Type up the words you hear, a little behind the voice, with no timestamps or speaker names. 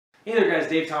Hey there guys,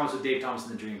 Dave Thomas with Dave Thomas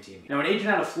and the Dream Team. Now an agent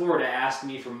out of Florida asked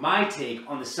me for my take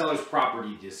on the seller's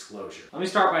property disclosure. Let me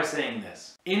start by saying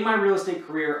this. In my real estate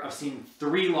career, I've seen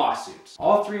 3 lawsuits.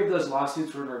 All 3 of those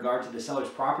lawsuits were in regard to the seller's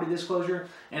property disclosure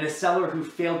and a seller who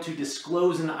failed to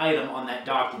disclose an item on that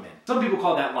document. Some people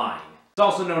call that lying. It's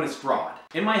also known as fraud.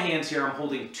 In my hands here, I'm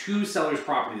holding 2 seller's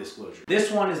property disclosures. This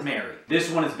one is Mary.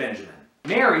 This one is Benjamin.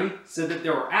 Mary said that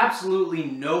there were absolutely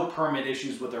no permit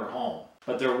issues with her home.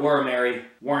 But there were, Mary,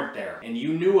 weren't there? And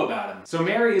you knew about them. So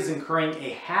Mary is incurring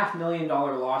a $500,000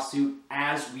 lawsuit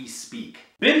as we speak.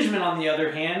 Benjamin, on the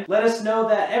other hand, let us know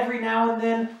that every now and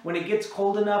then, when it gets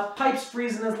cold enough, pipes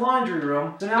freeze in his laundry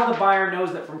room. So now the buyer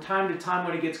knows that from time to time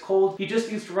when it gets cold, he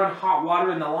just needs to run hot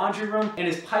water in the laundry room and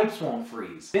his pipes won't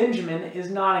freeze. Benjamin is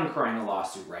not incurring a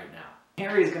lawsuit right now.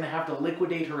 Mary is going to have to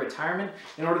liquidate her retirement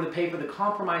in order to pay for the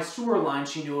compromised sewer line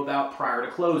she knew about prior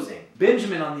to closing.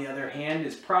 Benjamin, on the other hand,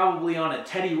 is probably on a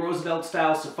Teddy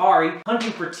Roosevelt-style safari,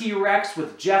 hunting for T-Rex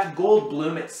with Jeff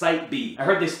Goldblum at Site B. I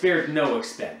heard they spared no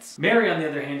expense. Mary, on the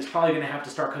other hand, is probably going to have to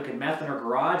start cooking meth in her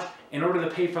garage in order to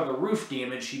pay for the roof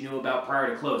damage she knew about prior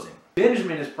to closing.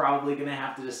 Benjamin is probably going to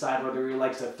have to decide whether he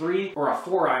likes a 3 or a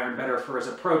 4 iron better for his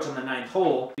approach on the 9th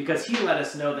hole, because he let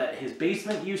us know that his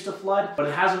basement used to flood, but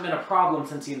it hasn't been a problem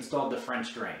since he installed the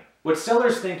French drain. What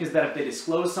sellers think is that if they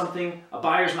disclose something, a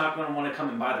buyer's not going to want to come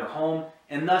and buy their home,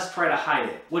 and thus try to hide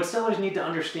it. What sellers need to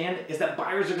understand is that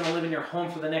buyers are going to live in your home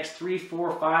for the next 3,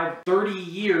 4, 5, 30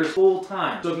 years full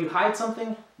time. So if you hide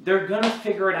something, they're going to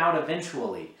figure it out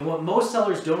eventually. And what most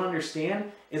sellers don't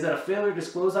understand is that a failure to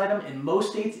disclose item in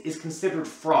most states is considered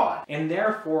fraud, and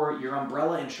therefore your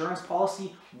umbrella insurance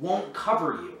policy won't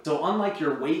cover you. So unlike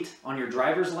your weight on your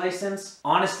driver's license,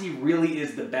 honesty really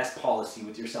is the best policy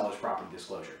with your seller's property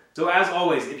disclosure. So as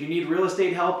always, if you need real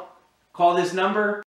estate help, call this number.